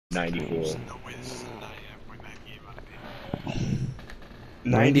94. No way this is a 98.9 game out of me.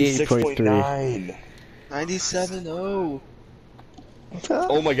 98.3. 96.9. 97. Oh.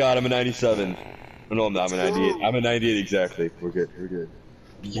 Oh my god, I'm a 97. Oh, no, I'm not. I'm a Let's 98. go. I'm a 98 exactly. We're good. We're good.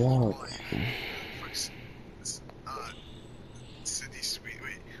 Yuck. Sydney Sweet.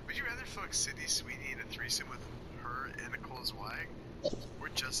 Wait, would you rather fuck Sydney Sweeney in a threesome with her and Nicole Zweig, or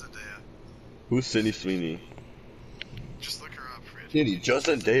just Zendaya? Who's Sydney Sweeney? Just look her up, Fred. Kitty, just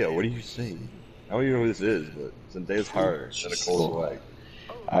Zendaya. What are you saying? I don't even know who this is, but Zendaya's harder than Nicole Swag.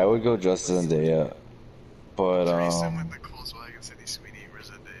 I would go Justin Zendaya, but Threesome with Nicole Zweig and Sydney Sweeney or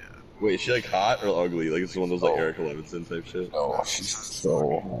Zendaya. Wait, is she like hot or ugly? Like it's one of those like Oh. Erica Levinson type shit. oh, she's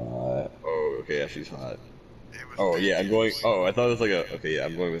so hot. Oh, okay, yeah, she's hot. It was Oh yeah, I'm going. Vegas. Oh, I thought it was like a. Okay, yeah,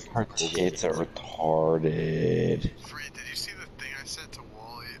 I'm going with. Her tits are retarded. Fred, did you see the thing I sent to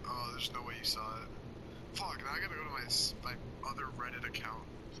Wally? Oh, there's no way you saw it. Fuck, now I gotta go to my other Reddit account.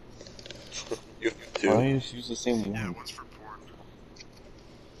 You have Why don't two. you just use the same Yeah, one? one's for porn.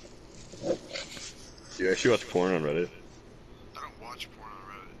 You actually watch porn on Reddit? I don't watch porn on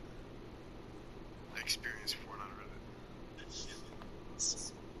Reddit. I experience porn on Reddit.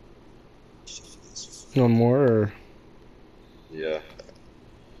 Oh. One more, or? Yeah.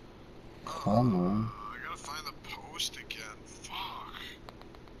 Come on. I gotta find the post again. Fuck.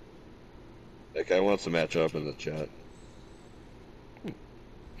 That guy wants to match up in the chat.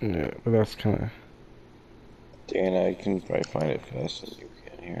 Yeah, but that's kind of. Dana, I can probably find it faster than you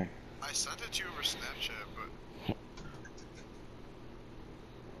can here. I sent it to you over Snapchat, but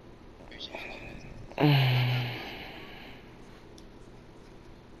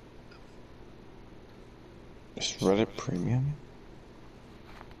Is Reddit Premium?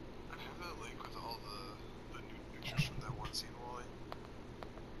 I have that link with all the nude pictures from that one scene, Wally.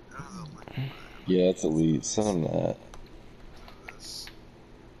 I don't have the link. But I have Yeah, it's elite. Send them that. this.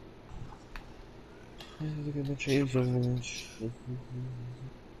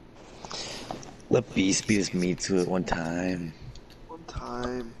 Let Beast beat his meat to it one time. One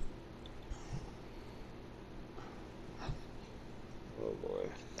time. Oh boy.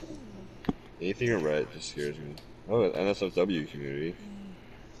 Anything on Reddit just scares me. Oh, NSFW community.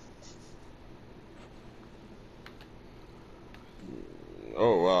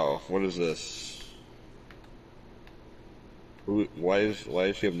 Oh wow, what is this? Why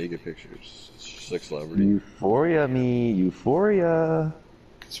does she have naked pictures? It's just like celebrity. Euphoria me, Euphoria.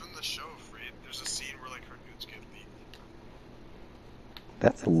 It's from the show, Fred. There's a scene where like her nudes get leaked.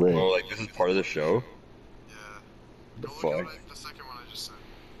 That's lit. Oh, like this is part of the show? Yeah. The Go look at fuck? the second one I just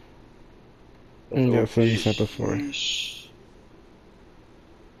sent. Yeah, so you said before. Yeesh.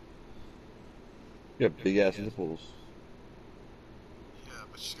 You got big ass nipples. Yeah,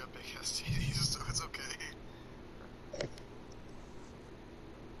 but she's got big ass titties, so it's okay.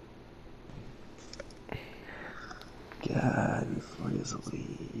 God, Euphoria's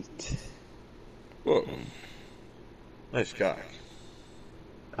elite. Whoa. Nice cock.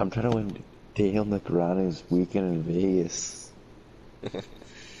 I'm trying to win Dale Necroni's weekend in Vegas.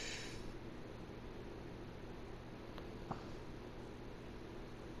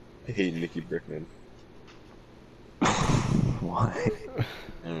 I hate Nicky Brickman. Why?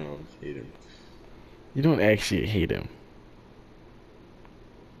 I don't know, I just hate him. You don't actually hate him.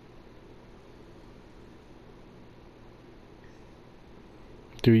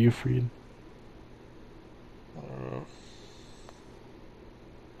 Do you, Freed? I don't know.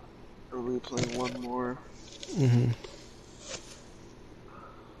 Are we playing one more? Mm-hmm.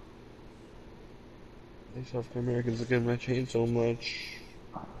 These African Americans look at my chain so much.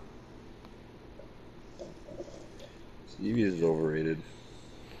 Stevie is overrated.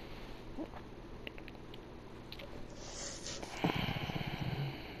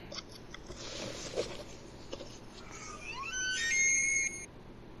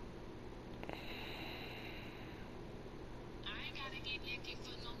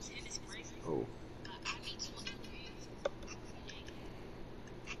 Oh.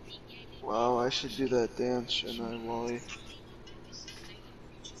 Wow, I should do that dance, shouldn't I, Wally?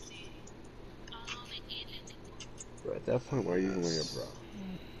 Bro, at that point, why are you even wearing a bra?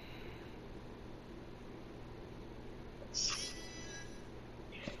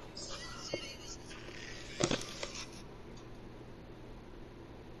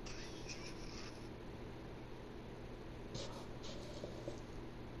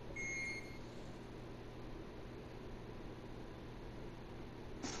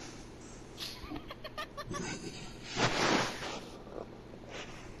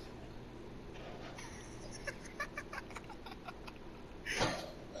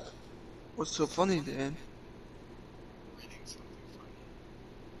 What's so funny, Dan? Reading something funny.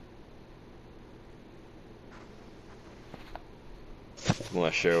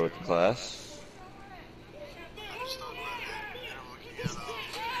 Want to share with the class? I just on Reddit and I'm looking at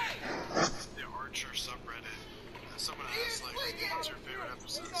the Archer subreddit, and someone asked like, "What's your favorite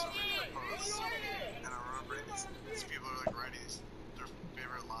episode?" So I'm reading the posts, and I'm remembering these people are like writing their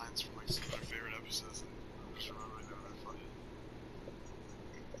favorite lines from like some of their favorite episodes, and I'm just remembering they were that funny.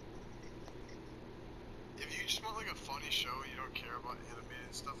 If you just want like a funny show and you don't care about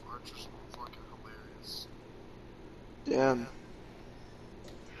animated stuff, Archer's fucking hilarious. Dan,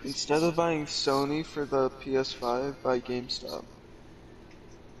 instead of buying Sony for the PS5, buy GameStop.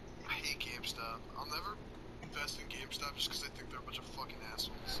 I hate GameStop. I'll never invest in GameStop just because I think they're a bunch of fucking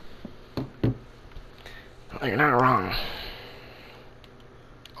assholes. You're not wrong.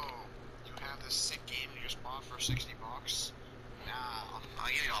 Oh, you have this sick game you just bought for 60 bucks? Nah, I'll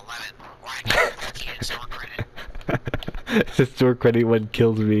give you 11. Why can't I give you store credit? The store credit one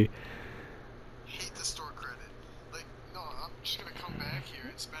kills me. Hate the store credit. Like, no, I'm just gonna come back here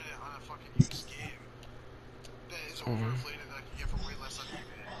and spend it on a fucking used game that is overinflated that I can get for way less on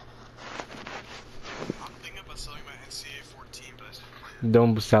eBay. I'm thinking about selling my NCAA 14, but I just haven't played it.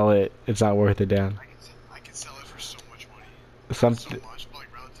 Don't sell it. It's not worth it, Dan. I can sell it for so much money. Some So much, but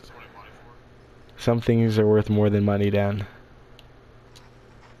like relative to what I bought it for. some things are worth more than money, Dan.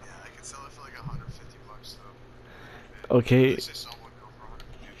 Yeah, I can sell it for like 150 bucks though. Okay. At least I saw one go for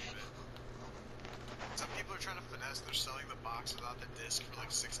 150 of it. Some people are trying to finesse, they're selling the box without the disc for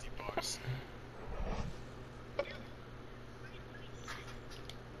like 60 bucks.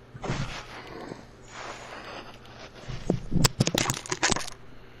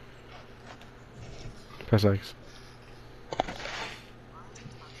 Press X.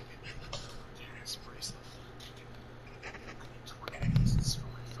 Tennis bracelet. I need 20 pieces for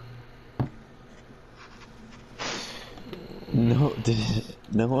my friend. No,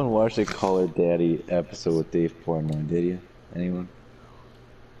 no one watched the Call Her Daddy episode with Dave Portnoy, did you? Anyone?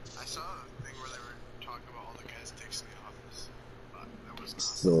 I saw a thing where they were talking about all the guys' dicks in the office, but that was not.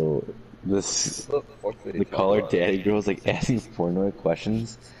 So this What the fuck did he the talk Call Her about? Daddy girl's like asking Portnoy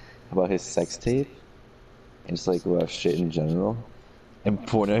questions about his sex tape and just like about shit in general, and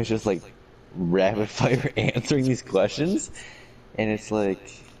Portnoy's just like rapid fire answering these questions, and it's like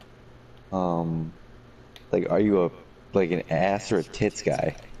are you an ass or a tits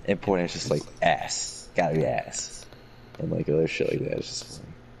guy? And Portnoy's just like ass, gotta be ass, and like other shit like that. It's just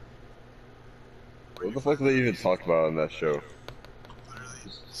funny. What the fuck did they even talk about on that show?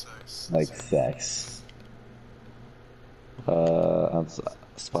 Literally sex. Like sex. On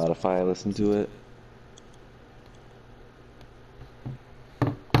Spotify, I listen to it.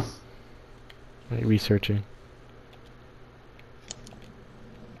 Like researching.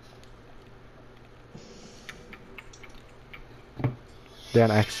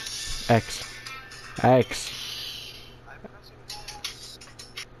 Dan X. X. X.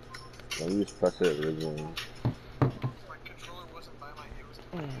 Let me just press it originally. My controller wasn't by my ear,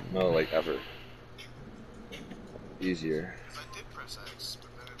 it was No, like ever. Easier. because I did press X,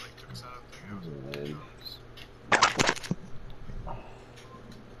 but then it like took us out of the thing. I was Man.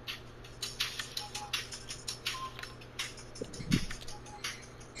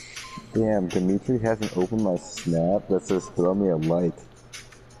 Damn, Dimitri hasn't opened my snap that says throw me a like.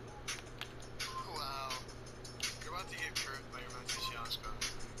 Wow. You're about to get cursed by your message,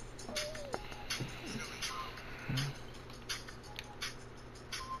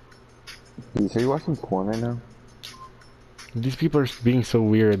 Yanska. Are you watching porn right now? These people are being so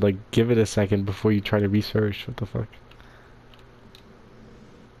weird. Like, give it a second before you try to research. What the fuck?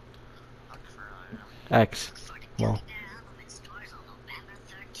 X. Well,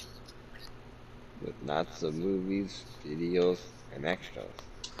 With lots of movies, videos, and extras.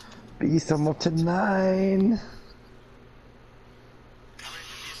 Beast, I'm up to 9. How many did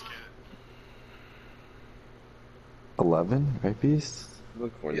these get? 11, right, Beast?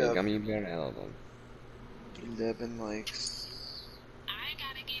 Look for Yeah. the gummy bear album. 11 likes.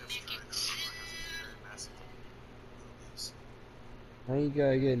 How you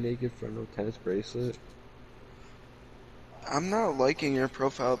gotta get naked for no tennis bracelet? I'm not liking your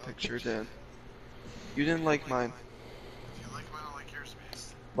profile picture, Dan. You didn't like mine. If you like mine, I'll like yours,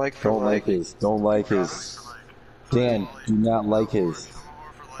 Beast. Like for Don't like his. Don't like his. Dan, do not like his.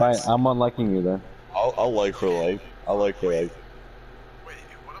 Fine, I'm unliking you then. I'll like for like. I'll like for like. Wait,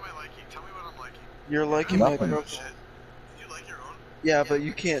 what am I liking? Tell me what I'm liking. You're liking my Nothing. profile. Shit. You like your own? Yeah, but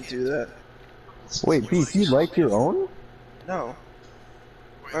you can't do that. Wait, Beast, you like your own? No.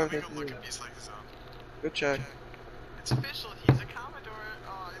 Wait, Oh, let me that's go look you. at Beast like his own. Go check. It's official, he's a Commodore.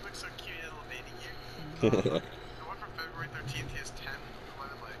 Oh, he looks so cute, little baby here. The one from February 13th, he has 10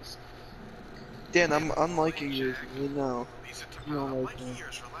 legs. Dan, I'm unliking yours right now. Lisa You don't Tomorrow. I'm like liking me.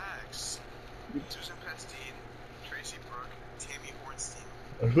 yours. Relax. Susan Pastine, Tracy Brooke, Tammy Ornstein,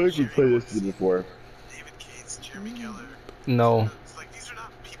 I feel like we Jerry played this Ornstein, before. David Cates, Jeremy Geller. No. It's like these are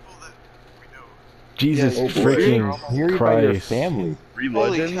not people that we know. Jesus Yeah, freaking Carried by your Christ. family. 3 Holy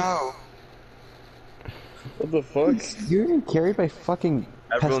legends? cow. What the fuck? You're getting carried by fucking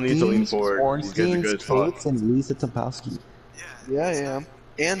Everyone needs to lean Pastines, forward. These guys are Ornsteins, good as fuck. Cates, and Lisa Topowski. Yeah, I am.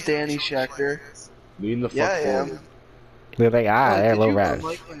 And Danny Schechter. Lean the fuck Yeah, I am. forward. They're like, ah, Did hello, you rats.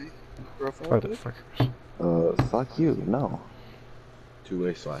 unlike my profile pic? Motherfuckers. Fuck you, no.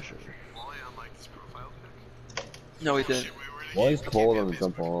 Two-way slasher. Wally unliked his profile pic. No, he Oh, didn't. shit, One's cold on the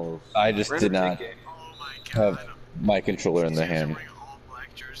jump balls. I just did not Oh my have god. my controller in the These guys are hand. wearing all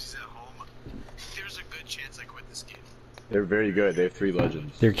black jerseys at home. There's a good chance I quit this game. They're very good. They have 3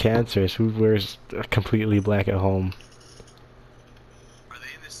 legends. They're cancerous. Who wears completely black at home? Are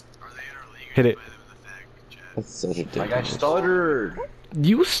they in this? Are they in our league? Hit it. Or am I them in the fag chat? That's such a My guy dick. stuttered.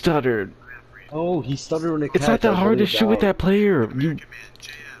 You stuttered. Oh, he stuttered when it It's not that hard to shoot with that player. You American Man,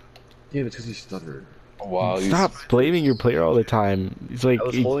 JM. Yeah, it's because he stuttered. Wow, you stop blaming your player all the time. It's like I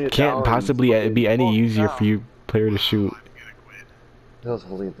was it holding it can't down. possibly be any easier for you player to shoot. I'm gonna quit. I was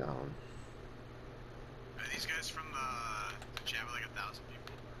holding it down. Are these guys from the chat with like 1,000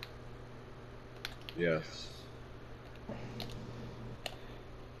 people? Yes.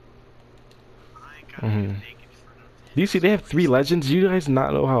 I ain't got Mhm. naked for no Do you see they have 3 legends? Do you guys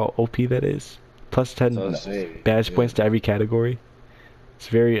not know how OP that is? Plus 10 So I was saying, badge yeah. points to every category. It's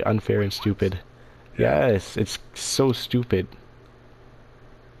very unfair and stupid. Yes, it's so stupid.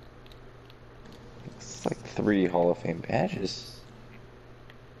 It's like 3 Hall of Fame badges.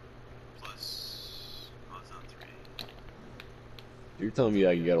 plus. Oh, it's not 3. You're telling me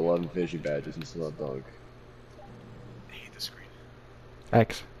I can get 11 finishing badges and still not dunk. I hate the screen.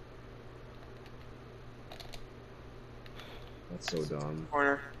 X. That's so dumb.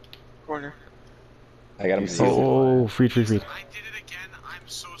 Corner. Corner. I got him Easy. sealed. Oh, free. I did it again. I'm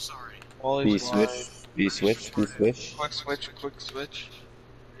so sorry. B Wally's switch. wide. B switch. B switch. Quick switch, quick switch.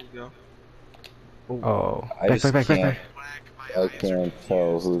 There you go. Oh, I back. just Back. can't. Black, my I eyes are can't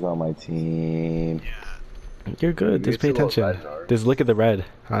tell confused. who's on my team. Yeah. You're good. Just pay It's a little attention. red, Just look at the red,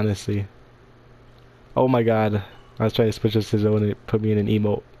 honestly. Oh my god. I was trying to switch us to zone and it put me in an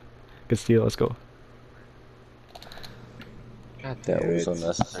emote. Good steal, let's go. God That damn was it.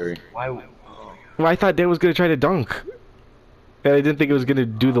 unnecessary. Why? Well, I thought Dan was gonna try to dunk. And I didn't think it was gonna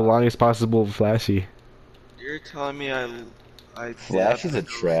do the longest possible flashy. You're telling me I Flash is a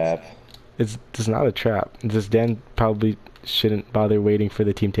trap. It's just not a trap. It's just Dan probably shouldn't bother waiting for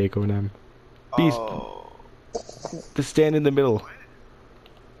the team takeover now. Beast. Oh. Just stand in the middle.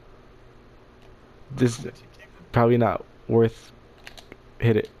 This probably not worth.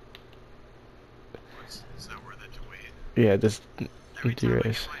 Hit it. It's not worth it to wait. Yeah, just Every do time your I get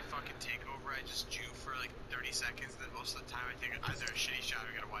ace. my fucking takeover, I just chew for like 30 seconds. Then most of the time, I think either a shitty shot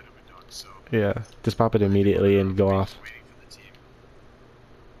or get a wide open dunk. So Yeah, just pop it immediately and go off. waiting for the team.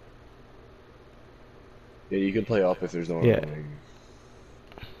 Yeah, you can play off if there's no one Yeah. running.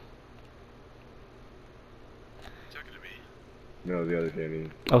 Talking to me. No, the other Danny.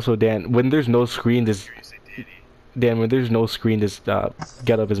 Also, Dan, when there's no screen, just Seriously, Danny. Dan, when there's no screen, just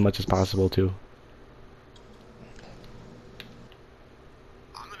get up as much as possible too.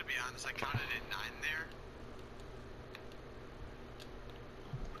 I'm gonna be honest. I counted in 9 there.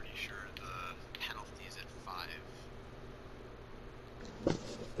 I'm pretty sure the penalty is at 5.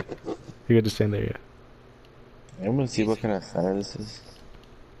 You could just stand there, yeah. Anyone see what kind of center this is?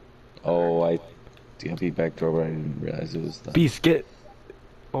 Oh, I got beat backdoor, but I didn't realize it was the Beast, get.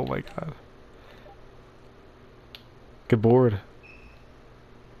 Oh my god. Good board.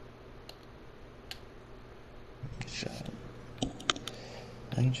 shot.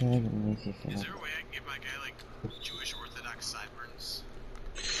 I ain't trying to make it Is fun. there a way I can give my guy like Jewish Orthodox sideburns?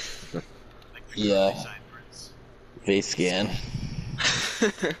 Like Yeah. sideburns. Face scan.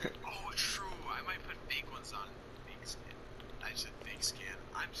 Oh, true. I might put fake ones on. Fake scan. I said fake scan.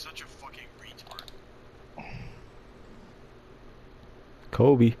 I'm such a fucking retard.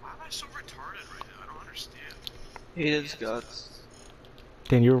 Kobe. Why am I so retarded right now? I don't understand. Hayden's guts.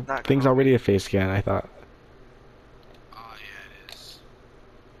 Dan, your Not thing's Kobe. already a face scan, I thought. Oh, yeah, it is.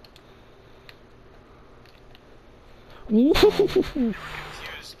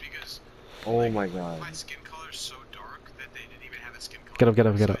 Confused because Oh my god. my skin color's so dark that they didn't even have a skin color. Get up, get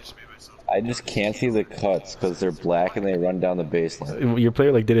up, get So up. I just made myself I just can't see the cuts because they're black and they run down the baseline. Your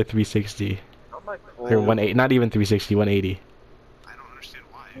player like did a 360 or 180, not even 360, 180. I don't understand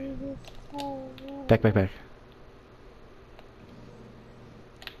why. Back.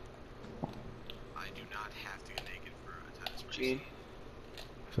 machine.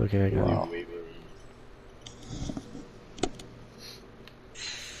 It's okay, I got Wow. you.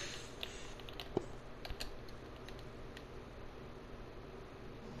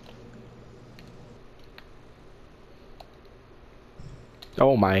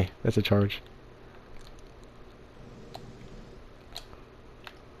 Oh my, that's a charge.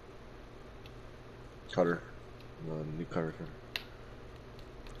 Cutter. New cutter.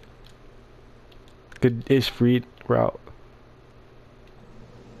 Good ish freed. We're out.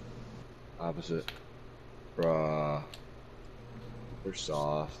 Opposite. Bruh. They're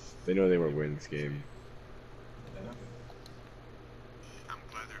soft. They know they were winning this game. I'm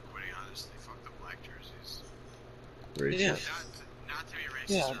glad they're quitting, honestly. Fuck the black jerseys. Racist. Yeah. Not to be racist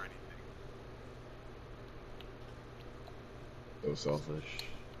Yeah. or anything. So selfish.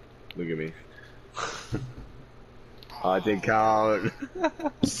 Look at me. I didn't count.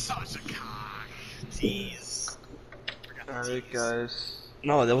 Such a cock. Jeez. Forgot the Alright, tease. guys.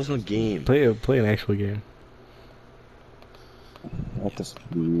 No, that wasn't a game. Play an actual game. What the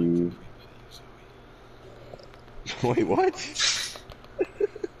screw? Wait, what? I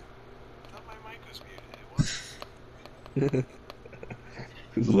thought my mic was muted. It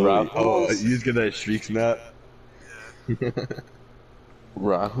wasn't. Louis. Rahul's- Oh, you just get that streak snap? Yeah.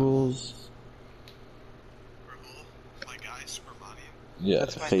 Rahul's. Rahul, my guy, Supermanian. Yeah,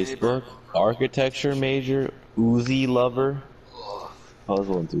 That's my Facebook. Architecture major. Uzi lover.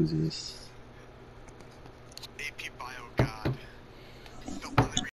 Puzzle enthusiast.